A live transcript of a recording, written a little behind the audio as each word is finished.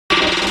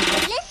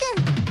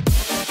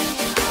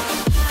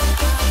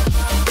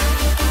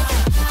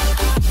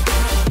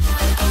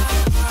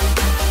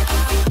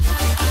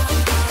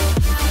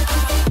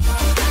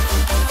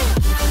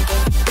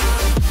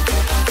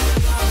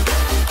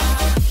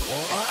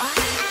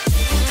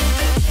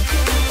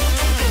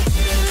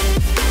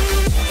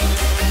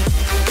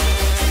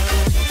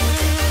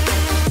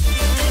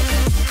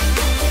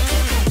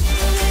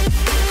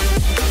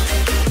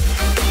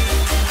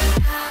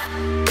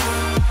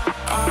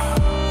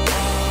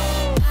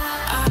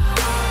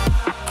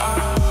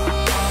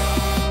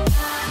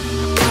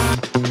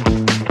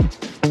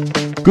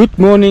Good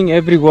morning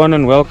everyone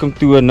and welcome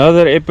to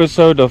another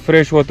episode of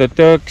Freshwater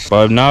Turks.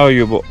 By now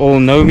you all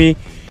know me.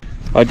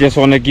 I just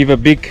want to give a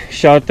big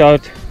shout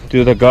out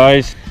to the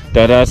guys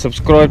that are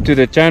subscribed to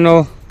the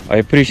channel. I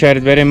appreciate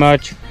it very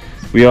much.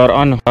 We are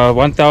on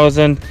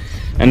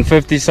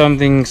 1050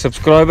 something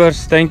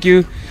subscribers. Thank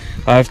you.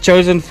 I've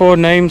chosen 4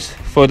 names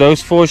for those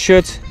 4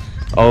 shirts.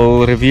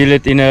 I'll reveal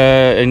it in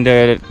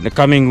the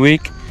coming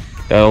week.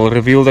 I'll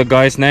reveal the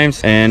guys'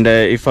 names, and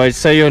if I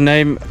say your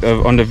name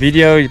on the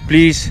video,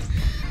 please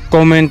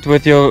comment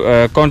with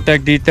your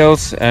contact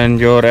details and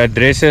your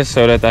addresses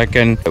so that I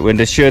can, when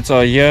the shirts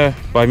are here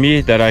by me,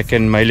 that I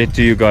can mail it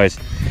to you guys.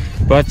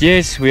 But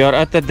yes, we are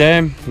at the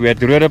dam. We're at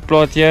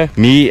Roodeplaat here.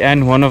 Me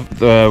and one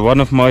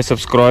of my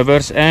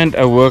subscribers and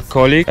a work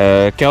colleague,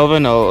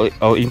 Kelvin.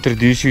 I'll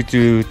introduce you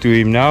to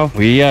him now.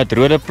 We are at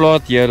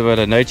Roodeplaat here by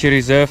the nature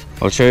reserve.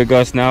 I'll show you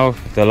guys now.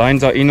 The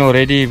lines are in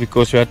already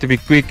because we have to be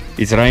quick.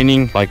 It's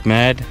raining like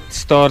mad. It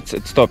starts,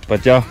 it stops.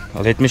 But yeah,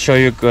 let me show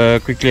you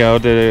quickly how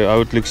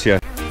it looks here.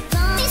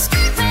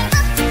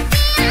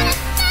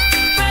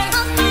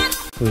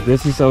 So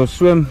this is our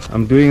swim.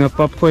 I'm doing a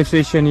pop koi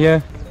session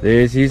here.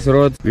 There's his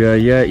rod. We are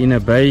here in a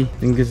bay. I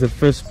think it's the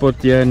first spot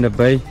here in the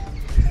bay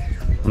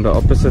on the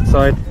opposite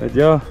side. But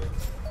yeah,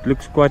 it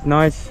looks quite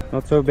nice,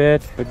 not so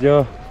bad. But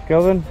yeah,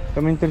 Kelvin,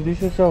 come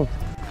introduce yourself.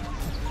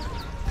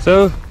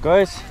 So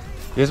guys,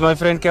 here's my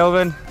friend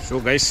Kelvin.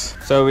 So guys,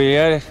 so we're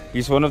here.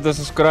 He's one of the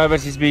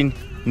subscribers. He's been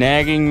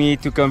nagging me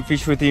to come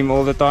fish with him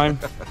all the time.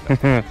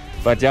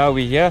 But yeah,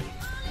 we're here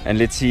and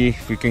let's see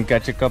if we can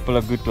catch a couple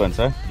of good ones,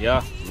 huh?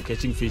 Yeah, we're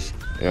catching fish.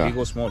 Yeah. Big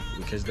or small,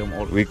 we catch them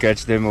all. We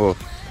catch them all.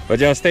 But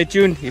yeah, stay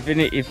tuned.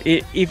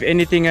 If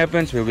anything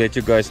happens, we'll let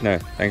you guys know.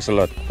 Thanks a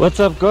lot. What's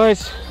up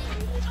guys?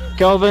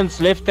 Kelvin's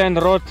left hand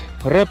rod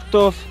ripped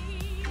off.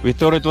 We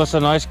thought it was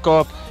a nice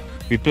carp.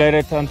 We played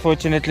it.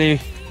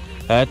 Unfortunately,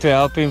 I had to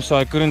help him, so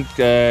I couldn't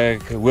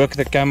work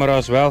the camera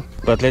as well.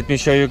 But let me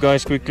show you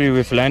guys quickly.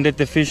 We've landed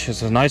the fish.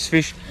 It's a nice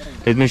fish.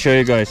 Let me show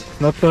you guys.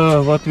 Not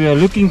what we are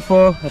looking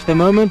for at the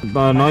moment.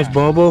 A nice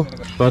barbel,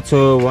 but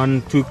so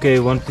 1 to 2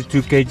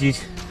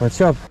 kgs. What's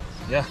up?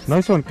 Yeah.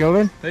 Nice one,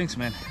 Kelvin. Thanks,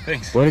 man.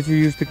 Thanks. What did you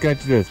use to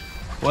catch this?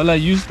 Well, I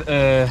used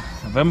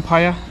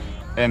vampire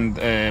and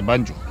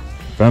banjo.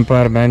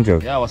 Vampire banjo.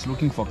 Yeah, I was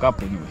looking for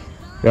carp anyway.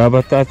 Yeah,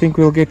 but I think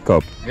we'll get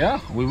carp.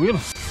 Yeah, we will.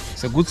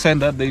 It's a good sign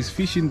that there is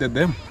fish in the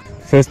dam.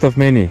 First of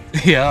many.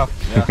 Yeah.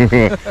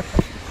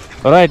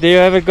 Alright, there you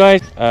have it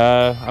guys.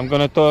 I'm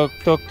gonna talk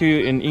to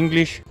you in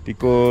English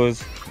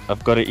because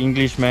I've got an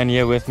Englishman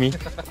here with me.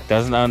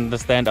 Doesn't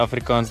understand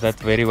Afrikaans that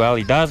very well.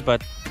 He does,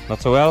 but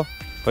not so well.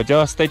 But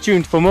just stay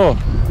tuned for more.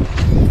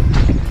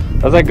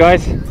 That's it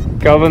guys.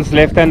 Kelvin's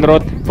left hand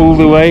rod pulled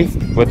away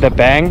with a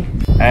bang,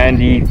 and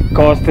he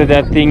casted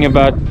that thing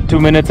about 2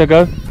 minutes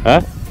ago.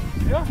 Huh?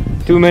 Yeah.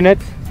 2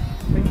 minutes?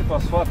 I think it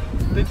was what?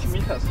 30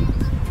 meters.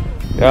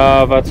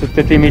 Yeah, about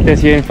 30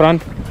 meters here in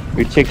front.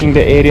 We're checking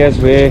the areas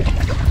where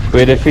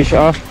the fish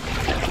are.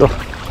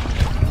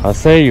 Oh, I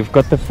say you've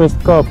got the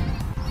first carp.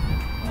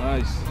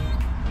 Nice.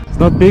 It's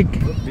not big.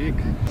 Not big.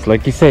 It's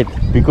like you said,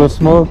 big or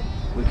small,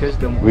 We catch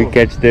them all. we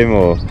catch them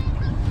all.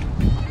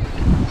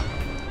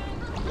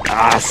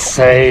 I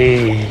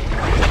say.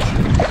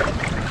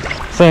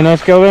 Say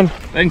nice, Kelvin.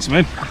 Thanks,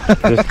 man.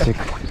 Just check.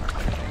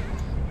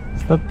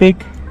 It's not big,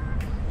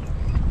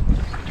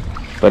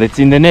 but it's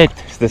in the net.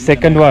 It's the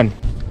second one.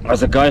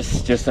 So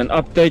guys, just an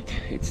update.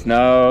 It's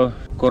now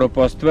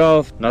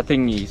 12:15.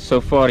 Nothing so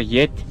far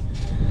yet.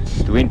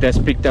 The wind has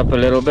picked up a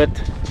little bit.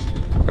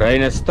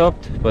 Rain has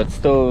stopped, but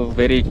still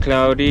very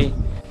cloudy.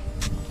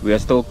 We are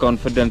still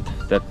confident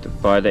that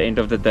by the end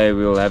of the day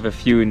we'll have a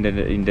few in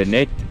the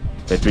net,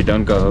 that we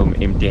don't go home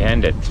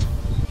empty-handed.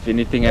 If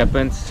anything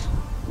happens,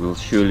 we'll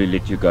surely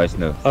let you guys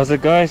know. Also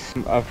guys,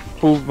 I've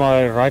pulled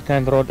my right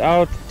hand rod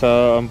out,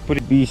 so I'm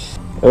putting these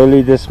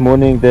early this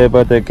morning there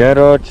by the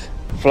garage.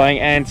 Flying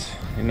ants,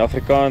 in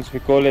Afrikaans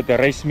we call it the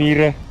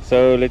reismiere.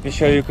 So let me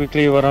show you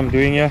quickly what I'm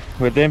doing here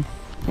with them.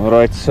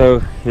 Alright, so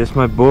here's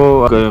my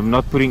ball. I'm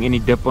not putting any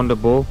dip on the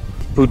ball.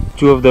 Put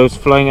 2 of those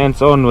flying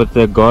ants on with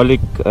the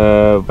garlic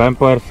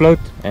vampire float,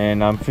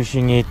 and I'm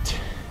fishing it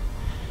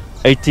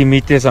 80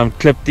 meters. I'm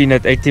clipped in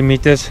at 80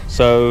 meters,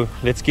 so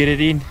let's get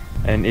it in,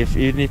 and if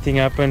anything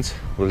happens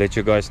we'll let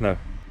you guys know.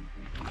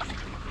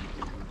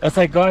 That's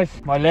it guys,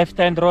 my left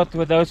hand rod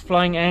with those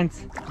flying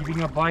ants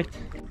giving a bite,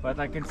 but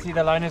I can see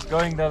the line is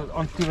going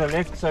onto the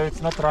left, so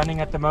it's not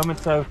running at the moment.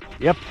 So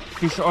yep,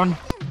 fish on.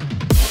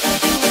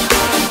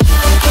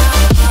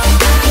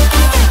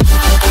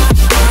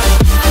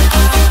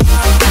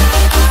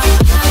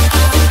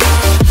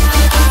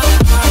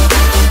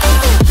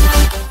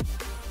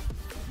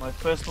 My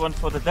first one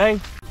for the day.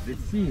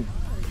 Let's see.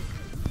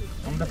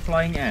 On the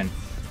flying ant.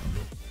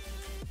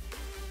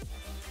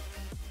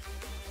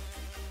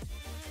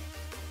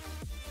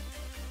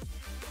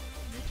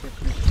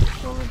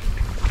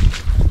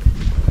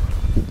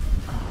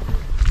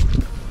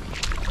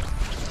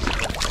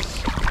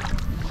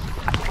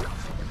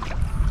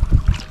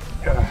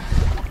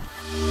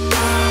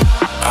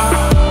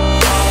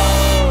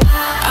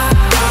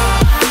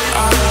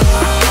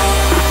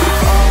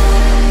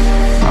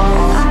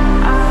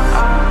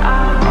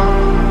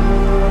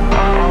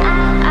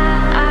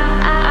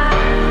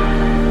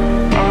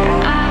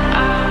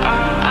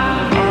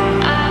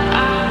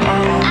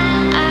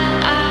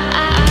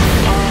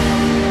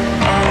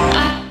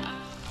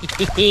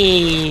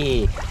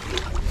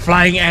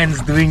 Flying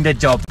ants doing the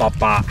job,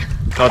 Papa.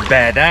 Not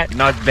bad, eh?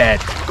 Not bad.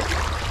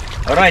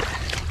 Alright,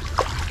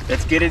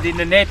 let's get it in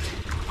the net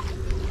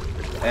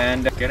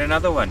and get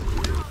another one.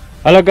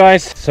 Hello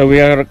guys, so we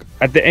are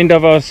at the end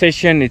of our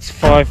session. It's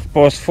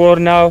 4:05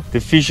 now. The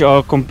fish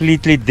are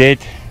completely dead,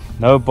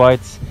 no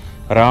bites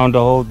around the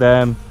whole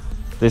dam.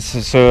 This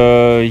is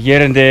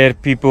here and there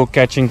people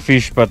catching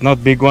fish, but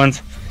not big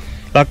ones.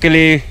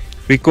 Luckily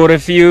we caught a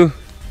few.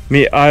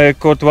 I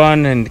caught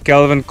one and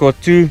Calvin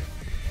caught two.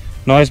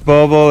 Nice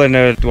barbel and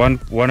a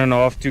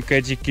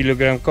 1.5-2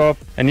 kilogram carp.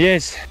 And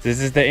yes, this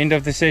is the end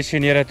of the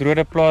session here at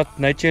Roodeplaat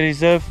Nature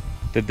Reserve.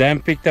 The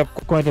dam picked up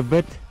quite a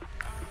bit.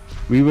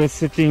 We were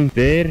sitting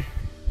there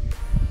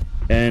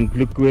and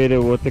look where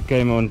the water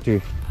came on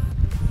to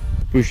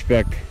push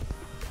back.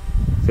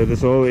 So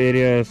this whole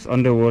area is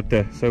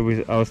underwater.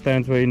 So our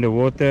stands were in the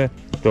water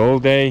the whole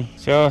day.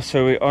 So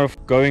we are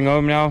going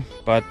home now.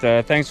 But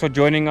thanks for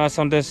joining us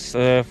on this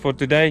for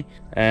today.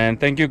 And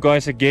thank you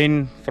guys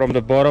again from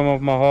the bottom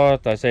of my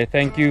heart. I say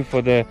thank you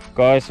for the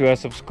guys who have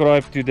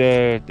subscribed to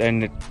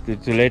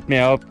to let me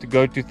help to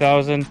go to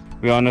 1,000.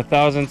 We're on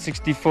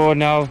 1,064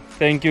 now.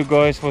 Thank you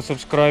guys for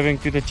subscribing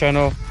to the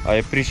channel. I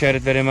appreciate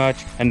it very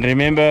much. And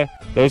remember,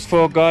 those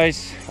 4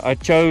 guys I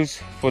chose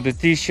for the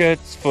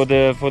t-shirts, for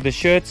the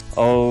shirts,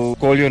 I'll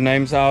call your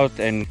names out,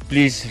 and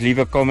please leave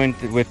a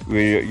comment with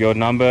your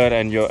number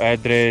and your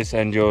address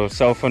and your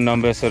cell phone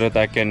number so that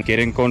I can get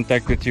in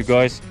contact with you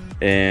guys,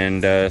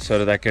 and so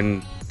that I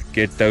can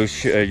get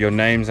those your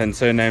names and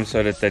surnames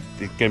so that it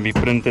can be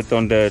printed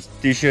on the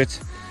t-shirts.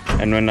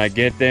 And when I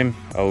get them,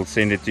 I'll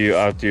send it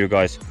out to you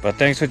guys. But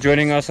thanks for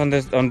joining us on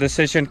this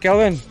session.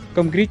 Calvin,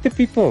 come greet the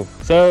people.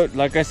 So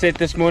like I said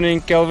this morning,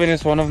 Calvin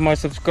is one of my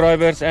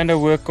subscribers and a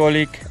work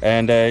colleague.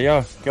 And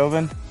yeah,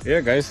 Calvin.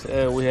 Yeah guys,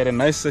 we had a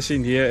nice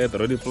session here at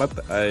Roodeplaat.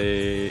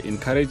 I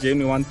encourage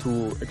anyone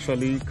to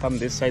actually come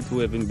this side who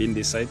haven't been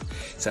this side.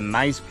 It's a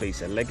nice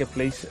place, I like a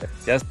place.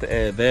 Just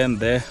there and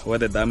there where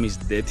the dam is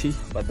dirty,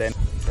 but then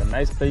it's a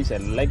nice place. I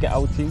like an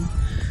outing.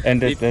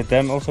 And the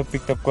dam also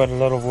picked up quite a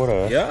lot of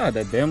water. Yeah,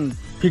 the dam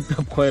picked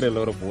up quite a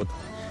lot of water.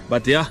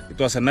 But yeah, it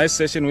was a nice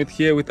session with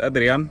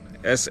Adrian.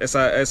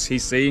 As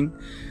he's saying,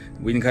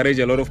 we encourage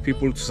a lot of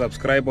people to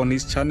subscribe on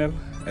his channel.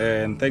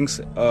 And thanks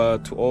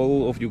to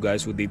all of you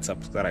guys who did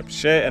subscribe.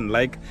 Share and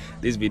like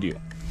this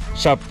video.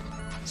 Sharp.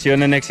 See you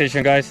on the next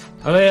session, guys.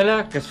 Hallo julle,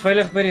 ek is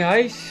veilig by die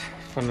huis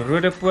van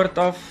Roodepoort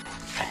af.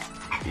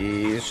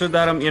 So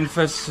daarom een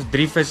vis,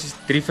 drie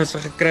visse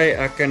gekry,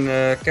 ek en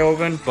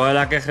Kelvin, baie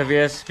lekker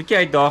gewees, bietjie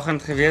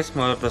uitdagend gewees,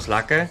 maar het was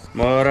lekker.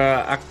 Maar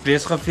ek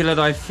lees gou vir julle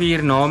daai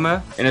 4 name,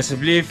 en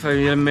asseblief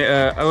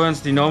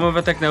ouens, die name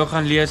wat ek nou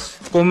gaan lees,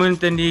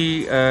 comment in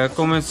die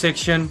comment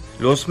section,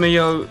 los my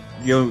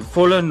jou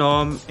volle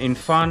naam en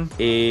van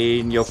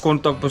en jou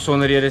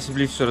kontakbesonderhede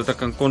asseblief sodat ek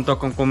kan kontak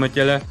kan kom met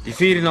julle. Die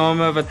 4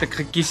 name wat ek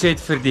gekies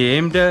het vir die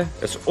hemde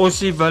is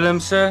Ossie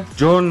Willemse,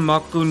 John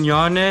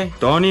Makunyane,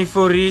 Danny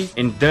Forrie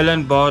en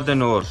Dylan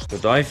Badenhorst.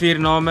 So daai 4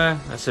 name,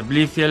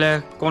 asseblief julle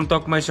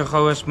kontak my so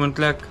gou as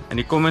moontlik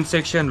in die comment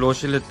section,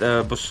 los julle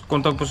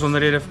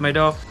kontakbesonderhede vir my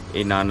daar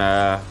en dan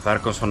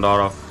werk ons van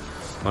daar af.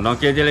 Maar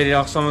dankie dat julle die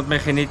dag saam met my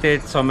geniet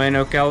het. Saam met my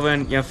nou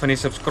Kelvin, een van die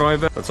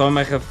subscribers. Wat saam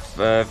met my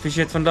gefish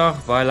het vandag.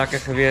 Baie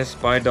lekker gewees,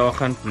 baie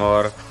dagend,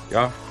 maar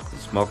ja,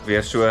 dit maak weer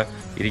so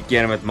hierdie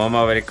keer met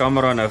mamma wat die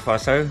kamera nou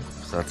vashou,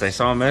 sodat sy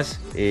saam is.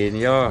 En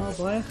ja,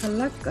 baie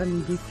geluk aan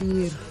die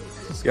 4.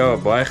 Ja,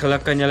 baie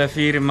geluk aan julle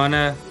 4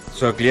 manne.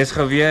 So ek lees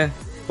gou weer.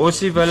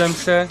 Ossie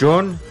Willemse,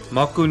 John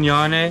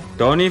Makunyane,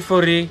 Danny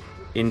Forrie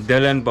en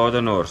Dylan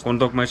Badenhorst.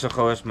 Kontak my so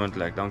gou as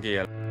moontlik. Dankie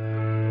julle.